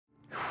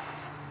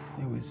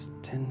It was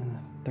 10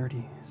 to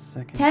 30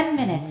 seconds. 10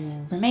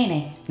 minutes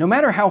remaining. No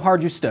matter how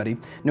hard you study,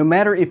 no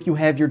matter if you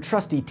have your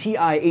trusty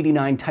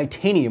TI-89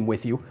 titanium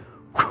with you,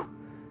 whew,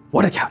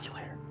 what a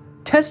calculator.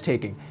 Test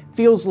taking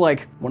feels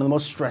like one of the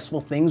most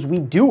stressful things we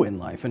do in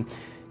life, and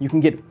you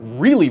can get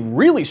really,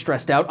 really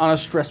stressed out on a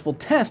stressful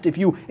test if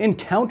you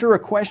encounter a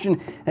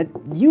question that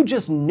you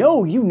just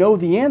know you know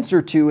the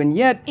answer to, and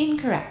yet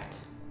Incorrect.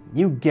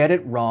 You get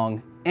it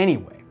wrong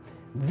anyway.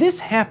 This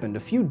happened a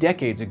few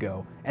decades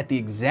ago at the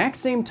exact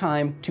same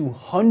time to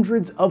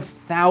hundreds of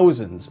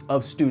thousands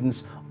of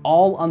students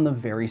all on the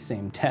very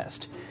same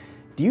test.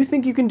 Do you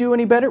think you can do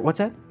any better? What's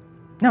that?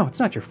 No, it's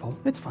not your fault.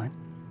 It's fine.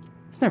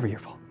 It's never your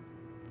fault.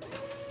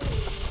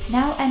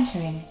 Now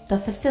entering the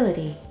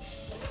facility.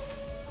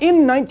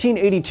 In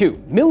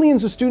 1982,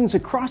 millions of students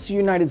across the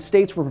United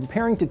States were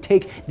preparing to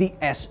take the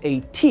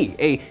SAT,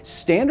 a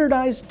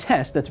standardized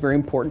test that's very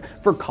important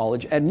for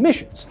college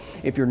admissions.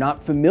 If you're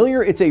not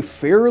familiar, it's a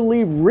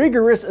fairly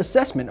rigorous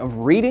assessment of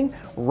reading,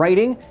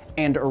 writing,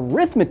 and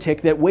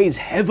arithmetic that weighs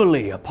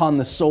heavily upon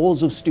the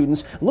souls of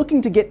students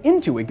looking to get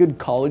into a good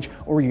college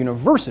or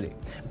university.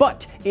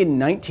 But in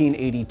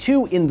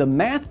 1982, in the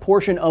math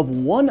portion of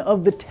one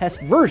of the test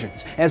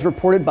versions, as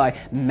reported by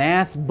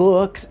math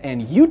books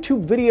and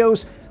YouTube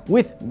videos,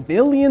 with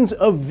millions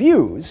of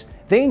views,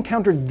 they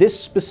encountered this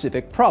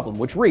specific problem,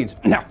 which reads,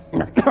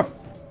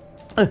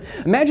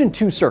 imagine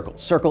two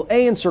circles, circle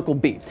A and circle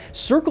B.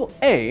 Circle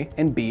A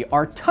and B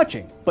are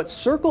touching, but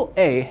circle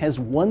A has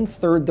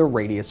 1/3 the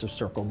radius of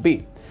circle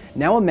B.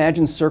 Now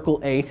imagine circle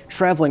A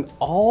traveling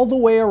all the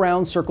way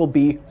around circle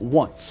B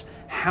once.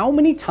 How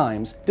many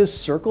times does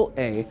circle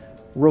A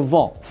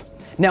revolve?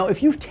 Now,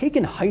 if you've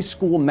taken high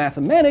school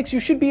mathematics, you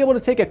should be able to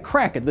take a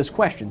crack at this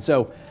question.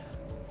 So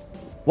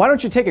why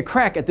don't you take a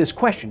crack at this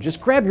question? Just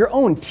grab your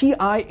own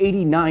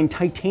TI-89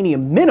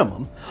 titanium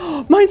minimum.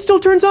 Mine still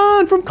turns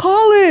on from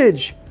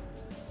college.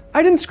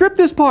 I didn't script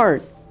this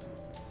part.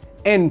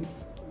 And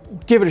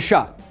give it a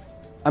shot.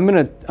 I'm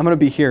gonna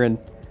be here and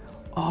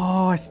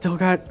oh, I still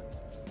got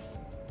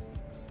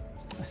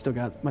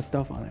my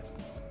stuff on it.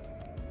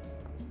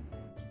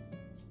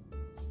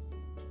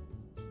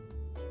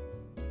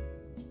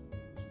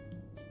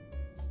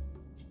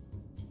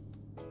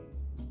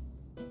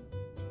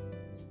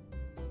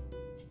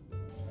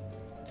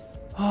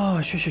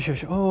 Oh,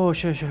 shush. Oh,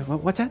 shush.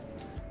 What's that?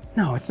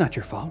 No, it's not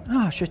your fault.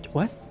 Oh, shush.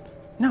 What?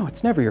 No,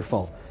 it's never your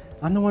fault.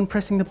 I'm the one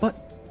pressing the button.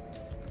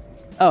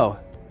 Oh,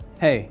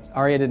 hey,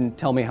 Aria didn't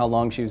tell me how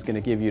long she was going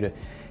to give you to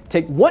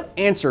take. What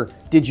answer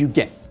did you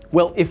get?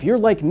 Well, if you're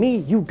like me,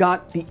 you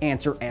got the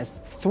answer as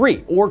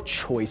 3, or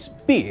choice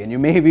B. And you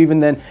may have even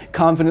then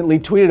confidently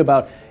tweeted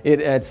about it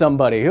at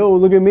somebody. Oh,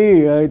 look at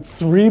me. It's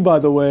 3, by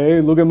the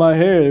way. Look at my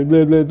hair.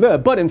 Blah, blah, blah.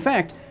 But in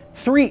fact,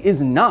 3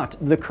 is not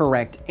the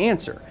correct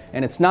answer.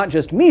 And it's not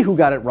just me who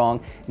got it wrong.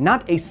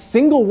 Not a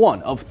single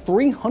one of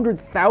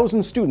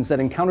 300,000 students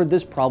that encountered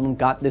this problem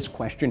got this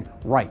question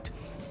right.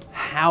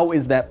 How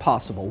is that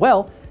possible?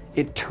 Well,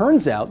 it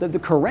turns out that the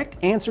correct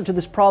answer to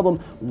this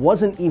problem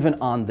wasn't even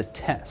on the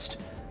test.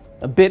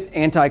 A bit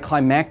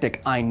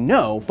anticlimactic, I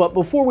know, but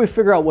before we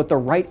figure out what the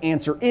right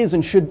answer is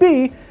and should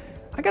be,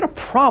 I got a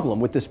problem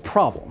with this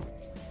problem.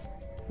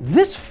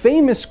 This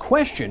famous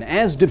question,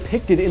 as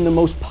depicted in the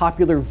most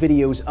popular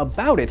videos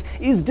about it,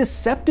 is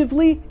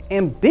deceptively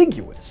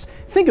ambiguous.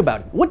 Think about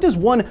it. What does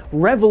one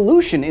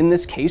revolution in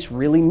this case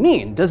really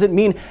mean? Does it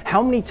mean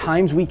how many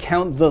times we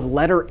count the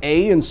letter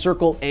A in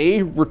circle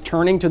A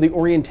returning to the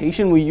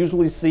orientation we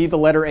usually see the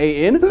letter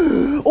A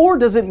in? Or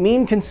does it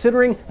mean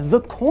considering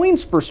the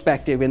coin's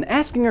perspective and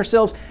asking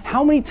ourselves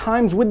how many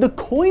times would the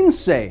coin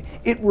say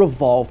it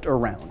revolved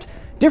around?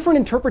 Different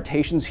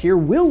interpretations here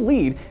will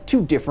lead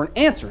to different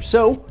answers,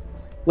 so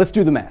let's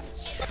do the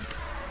math.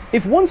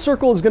 If one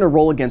circle is going to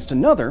roll against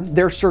another,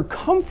 their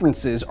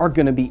circumferences are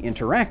going to be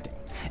interacting.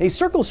 A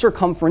circle's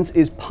circumference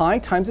is pi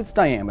times its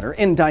diameter,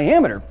 and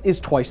diameter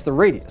is twice the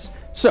radius.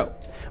 So,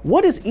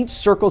 what is each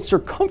circle's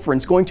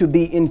circumference going to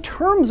be in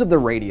terms of the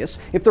radius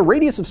if the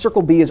radius of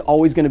circle B is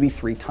always going to be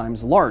 3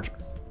 times larger?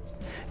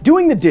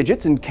 Doing the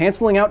digits and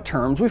canceling out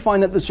terms, we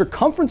find that the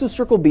circumference of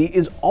circle B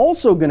is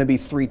also going to be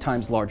 3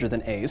 times larger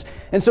than A's,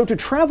 and so to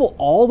travel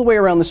all the way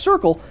around the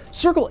circle,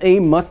 circle A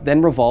must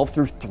then revolve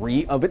through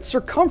 3 of its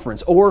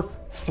circumference, or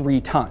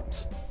 3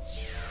 times.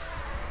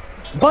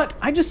 But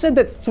I just said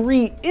that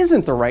 3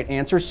 isn't the right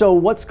answer, so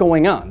what's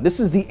going on?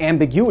 This is the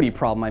ambiguity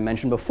problem I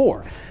mentioned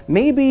before.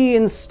 Maybe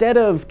instead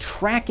of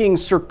tracking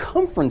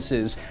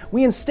circumferences,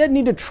 we instead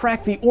need to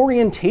track the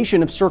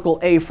orientation of circle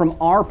A from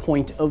our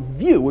point of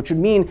view, which would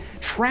mean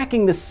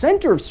tracking the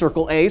center of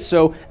circle A,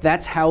 so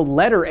that's how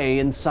letter A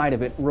inside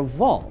of it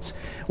revolves.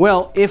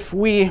 Well, if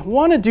we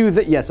want to do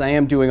that, yes, I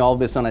am doing all of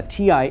this on a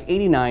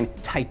TI-89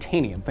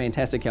 titanium,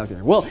 fantastic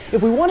calculator. Well,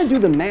 if we want to do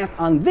the math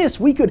on this,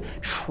 we could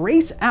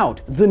trace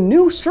out the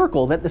new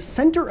circle that the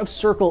center of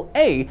circle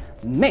A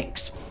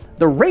makes.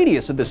 The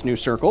radius of this new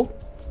circle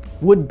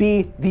would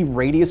be the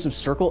radius of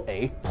circle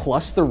A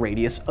plus the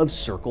radius of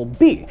circle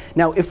B.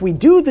 Now, if we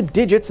do the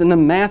digits and the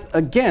math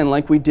again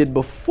like we did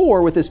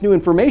before with this new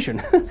information,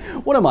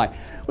 what am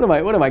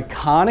I,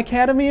 Khan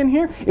Academy in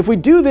here? If we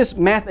do this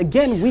math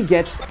again, we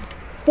get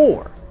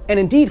 4. And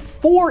indeed,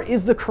 4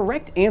 is the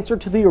correct answer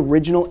to the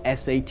original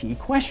SAT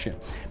question.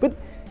 But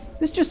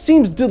this just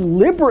seems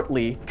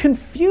deliberately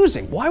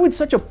confusing. Why would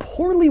such a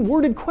poorly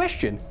worded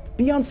question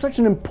be on such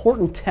an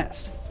important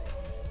test?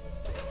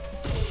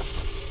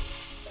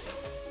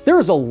 There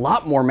is a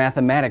lot more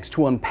mathematics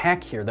to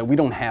unpack here that we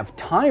don't have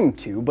time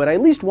to, but I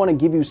at least want to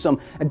give you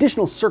some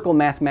additional circle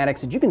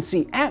mathematics that you can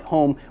see at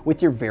home with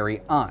your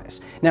very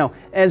eyes. Now,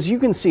 as you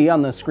can see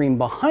on the screen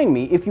behind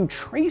me, if you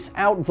trace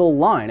out the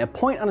line a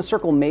point on a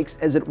circle makes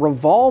as it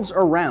revolves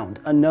around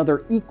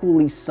another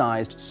equally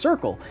sized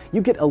circle,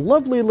 you get a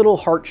lovely little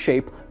heart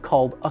shape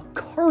called a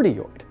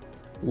cardioid,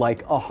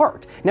 like a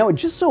heart. Now, it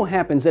just so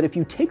happens that if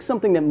you take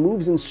something that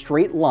moves in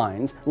straight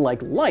lines,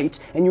 like light,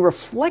 and you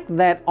reflect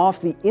that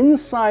off the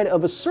inside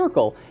of a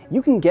circle,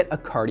 you can get a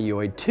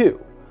cardioid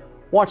too.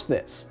 Watch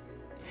this.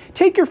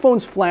 Take your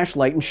phone's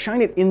flashlight and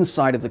shine it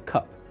inside of the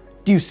cup.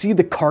 Do you see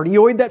the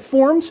cardioid that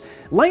forms?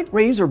 Light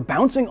rays are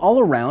bouncing all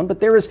around, but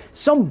there is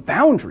some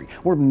boundary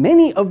where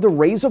many of the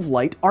rays of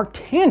light are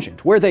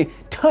tangent, where they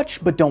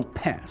touch but don't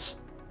pass.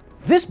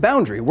 This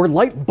boundary, where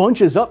light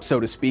bunches up, so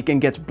to speak, and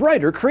gets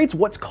brighter, creates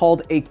what's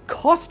called a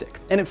caustic,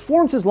 and it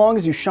forms as long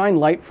as you shine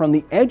light from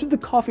the edge of the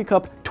coffee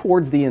cup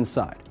towards the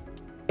inside.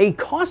 A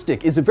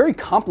caustic is a very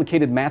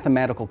complicated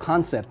mathematical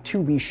concept,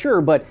 to be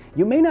sure, but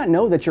you may not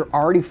know that you're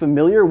already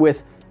familiar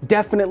with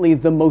definitely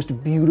the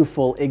most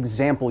beautiful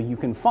example you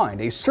can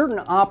find, a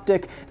certain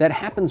optic that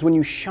happens when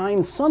you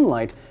shine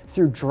sunlight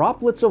through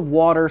droplets of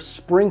water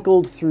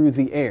sprinkled through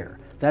the air.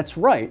 That's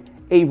right,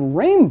 a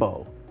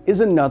rainbow is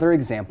another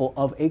example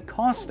of a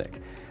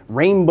caustic.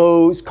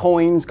 Rainbows,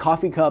 coins,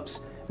 coffee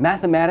cups,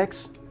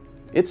 mathematics,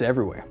 it's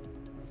everywhere.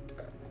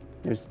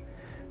 There's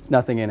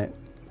nothing in it.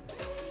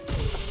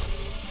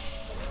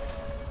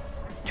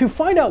 To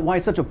find out why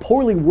such a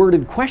poorly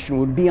worded question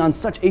would be on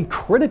such a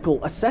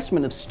critical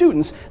assessment of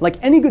students, like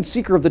any good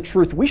seeker of the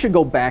truth, we should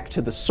go back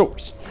to the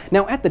source.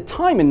 Now, at the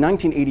time in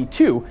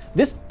 1982,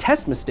 this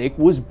test mistake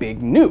was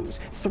big news.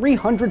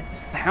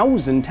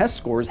 300,000 test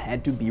scores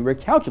had to be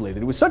recalculated.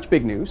 It was such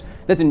big news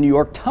that the New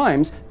York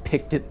Times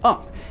picked it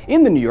up.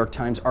 In the New York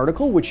Times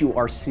article, which you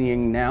are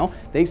seeing now,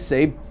 they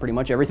say pretty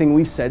much everything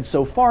we've said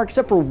so far,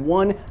 except for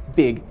one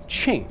big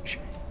change.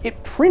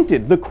 It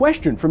printed the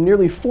question from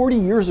nearly 40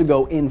 years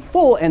ago in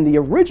full, and the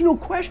original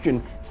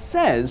question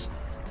says,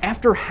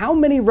 after how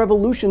many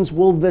revolutions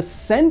will the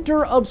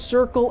center of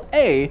circle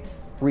A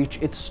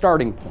reach its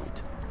starting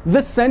point?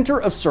 The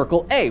center of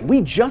circle A. We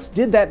just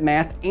did that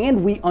math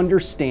and we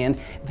understand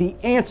the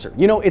answer.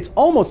 You know, it's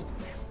almost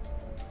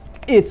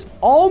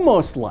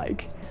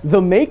like the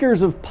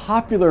makers of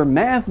popular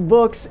math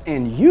books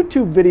and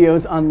YouTube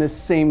videos on this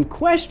same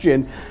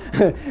question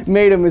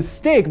made a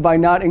mistake by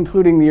not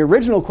including the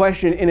original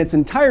question in its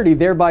entirety,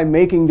 thereby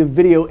making the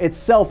video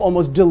itself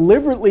almost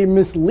deliberately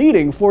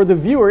misleading for the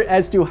viewer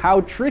as to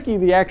how tricky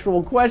the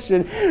actual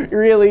question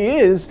really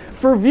is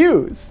for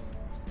views.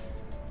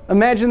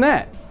 Imagine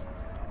that.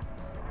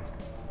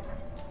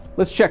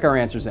 Let's check our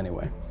answers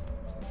anyway.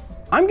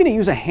 I'm going to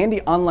use a handy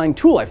online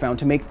tool I found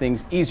to make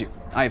things easier.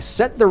 I have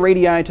set the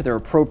radii to their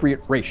appropriate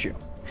ratio.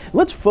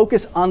 Let's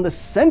focus on the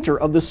center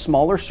of the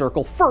smaller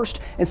circle first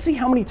and see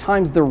how many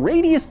times the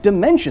radius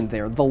dimension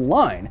there, the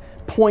line,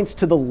 points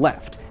to the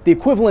left, the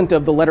equivalent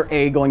of the letter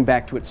A going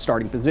back to its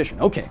starting position.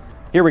 Okay,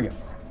 here we go.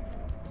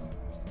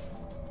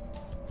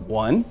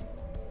 1,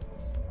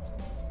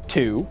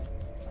 2,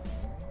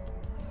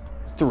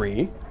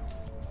 3,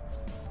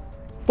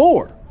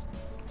 4.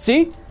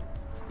 See?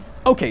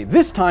 Okay,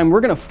 this time we're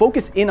going to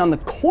focus in on the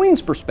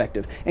coin's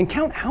perspective and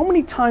count how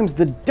many times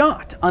the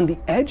dot on the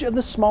edge of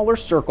the smaller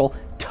circle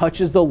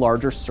touches the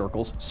larger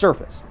circle's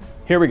surface.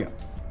 Here we go.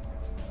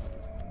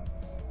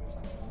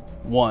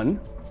 1,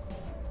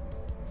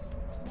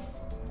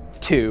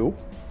 2,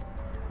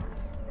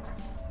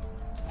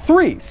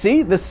 3.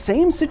 See, the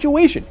same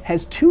situation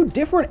has two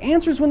different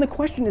answers when the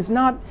question is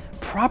not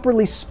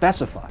properly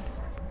specified.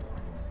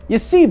 You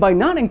see, by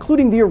not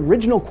including the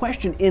original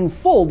question in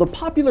full, the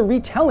popular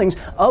retellings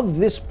of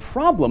this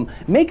problem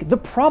make the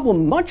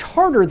problem much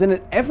harder than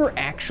it ever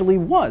actually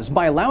was,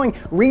 by allowing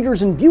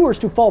readers and viewers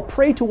to fall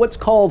prey to what's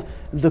called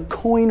the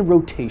coin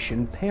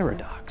rotation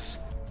paradox.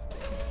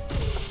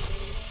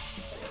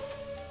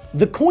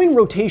 The coin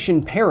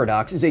rotation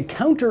paradox is a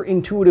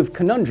counterintuitive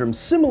conundrum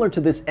similar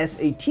to this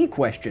SAT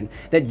question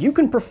that you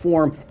can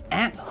perform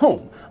at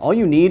home. All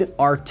you need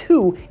are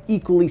two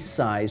equally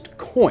sized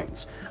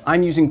coins.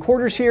 I'm using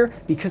quarters here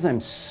because I'm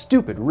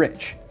stupid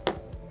rich.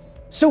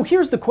 So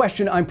here's the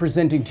question I'm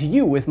presenting to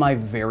you with my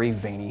very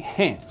veiny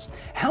hands.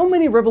 How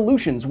many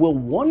revolutions will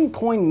one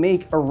coin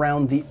make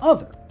around the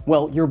other?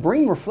 Well, your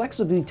brain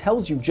reflexively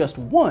tells you just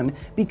one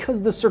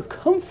because the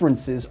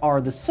circumferences are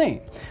the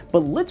same. But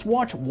let's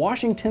watch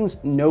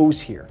Washington's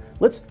nose here.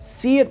 Let's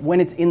see it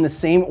when it's in the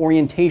same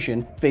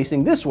orientation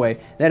facing this way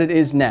that it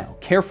is now.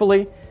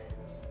 Carefully,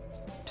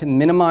 to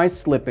minimize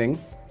slipping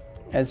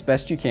as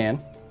best you can.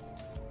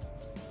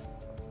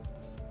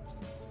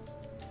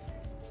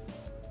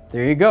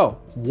 There you go.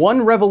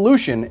 One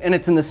revolution and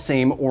it's in the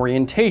same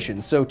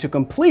orientation. So to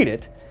complete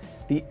it,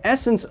 the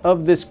essence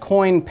of this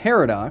coin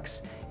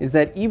paradox is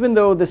that even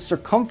though the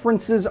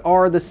circumferences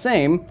are the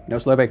same, no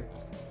slipping,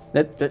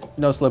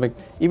 no slipping,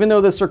 even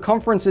though the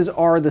circumferences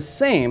are the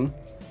same,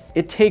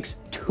 it takes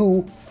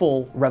 2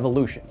 full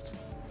revolutions.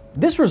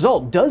 This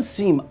result does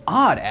seem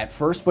odd at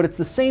first, but it's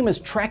the same as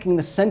tracking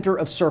the center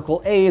of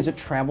circle A as it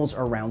travels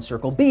around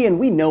circle B, and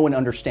we know and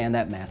understand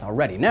that math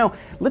already. Now,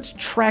 let's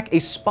track a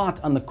spot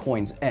on the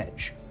coin's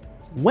edge.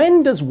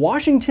 When does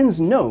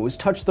Washington's nose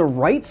touch the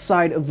right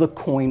side of the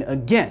coin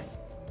again?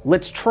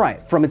 Let's try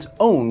it from its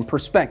own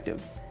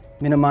perspective.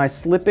 Minimize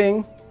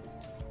slipping.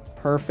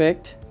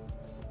 Perfect.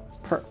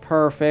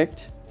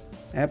 Perfect.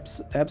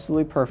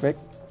 Absolutely perfect.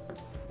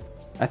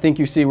 I think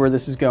you see where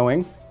this is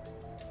going.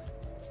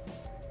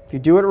 If you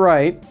do it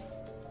right,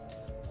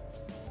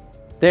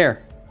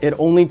 there, it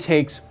only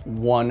takes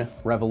 1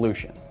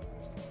 revolution.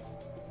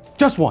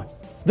 Just 1.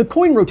 The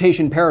coin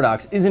rotation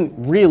paradox isn't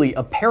really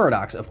a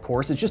paradox, of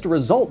course, it's just a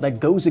result that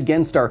goes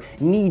against our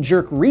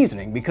knee-jerk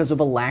reasoning because of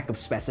a lack of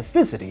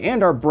specificity,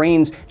 and our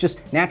brains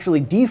just naturally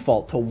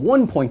default to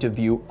one point of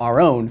view,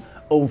 our own,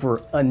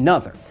 over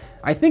another.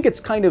 I think it's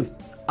kind of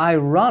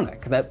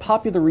ironic that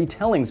popular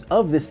retellings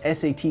of this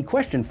SAT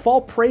question fall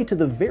prey to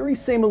the very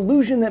same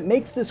illusion that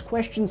makes this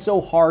question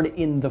so hard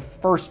in the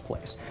first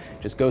place.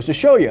 Just goes to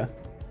show you,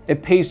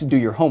 it pays to do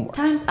your homework.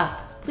 Time's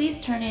up. Please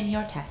turn in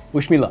your tests.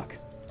 Wish me luck.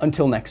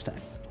 Until next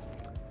time.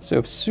 So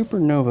if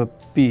supernova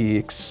B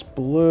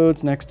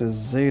explodes next to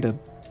zeta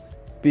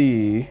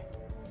B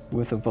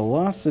with a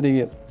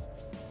velocity at...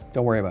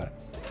 Don't worry about it.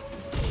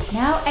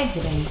 Now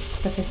exiting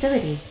the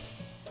facility.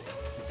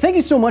 Thank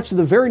you so much to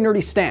the very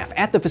nerdy staff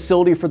at the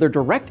facility for their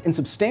direct and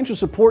substantial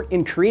support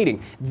in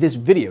creating this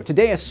video.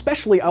 Today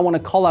especially I want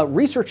to call out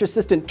research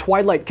assistant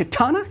Twilight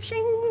Katana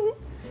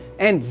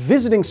and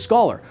visiting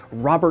scholar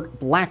Robert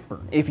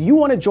Blackburn. If you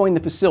want to join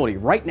the facility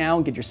right now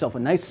and get yourself a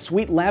nice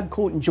sweet lab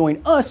coat and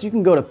join us, you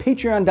can go to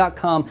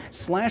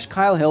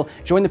patreon.com/Kyle Hill,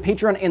 join the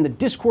Patreon and the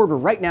Discord, where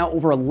right now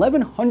over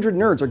 1,100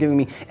 nerds are giving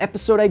me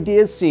episode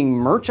ideas, seeing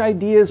merch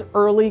ideas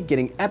early,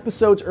 getting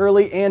episodes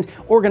early, and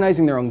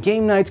organizing their own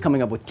game nights,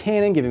 coming up with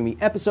canon, giving me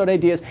episode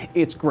ideas.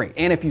 It's great.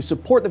 And if you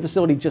support the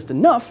facility just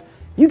enough,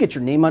 you get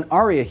your name on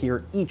Aria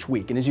here each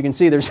week. And as you can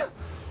see, there's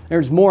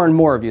more and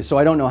more of you, so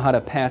I don't know how to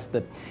pass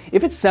the...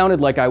 If it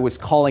sounded like I was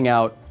calling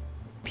out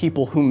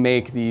people who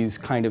make these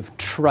kind of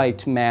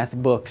trite math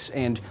books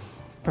and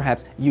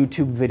perhaps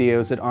YouTube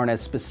videos that aren't as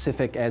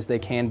specific as they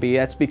can be,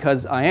 that's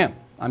because I'm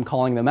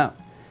calling them out.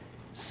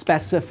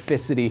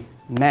 Specificity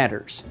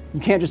matters. You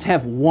can't just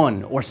have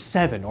 1 or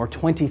 7 or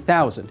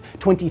 20,000.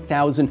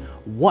 20,000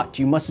 what?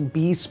 You must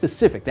be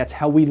specific. That's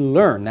how we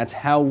learn. That's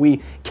how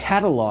we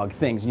catalog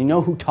things. And you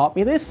know who taught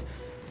me this?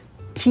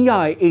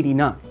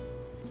 TI-89.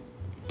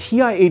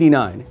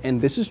 TI-89, and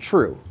this is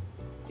true,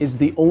 is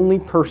the only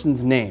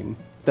person's name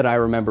that I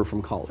remember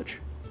from college.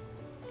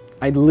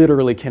 I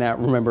literally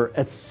cannot remember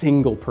a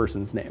single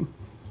person's name.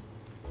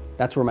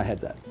 That's where my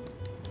head's at.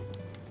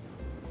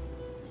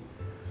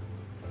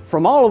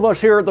 From all of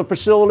us here at the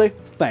facility,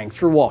 thanks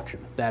for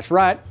watching. That's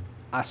right,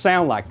 I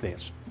sound like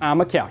this. I'm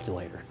a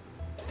calculator.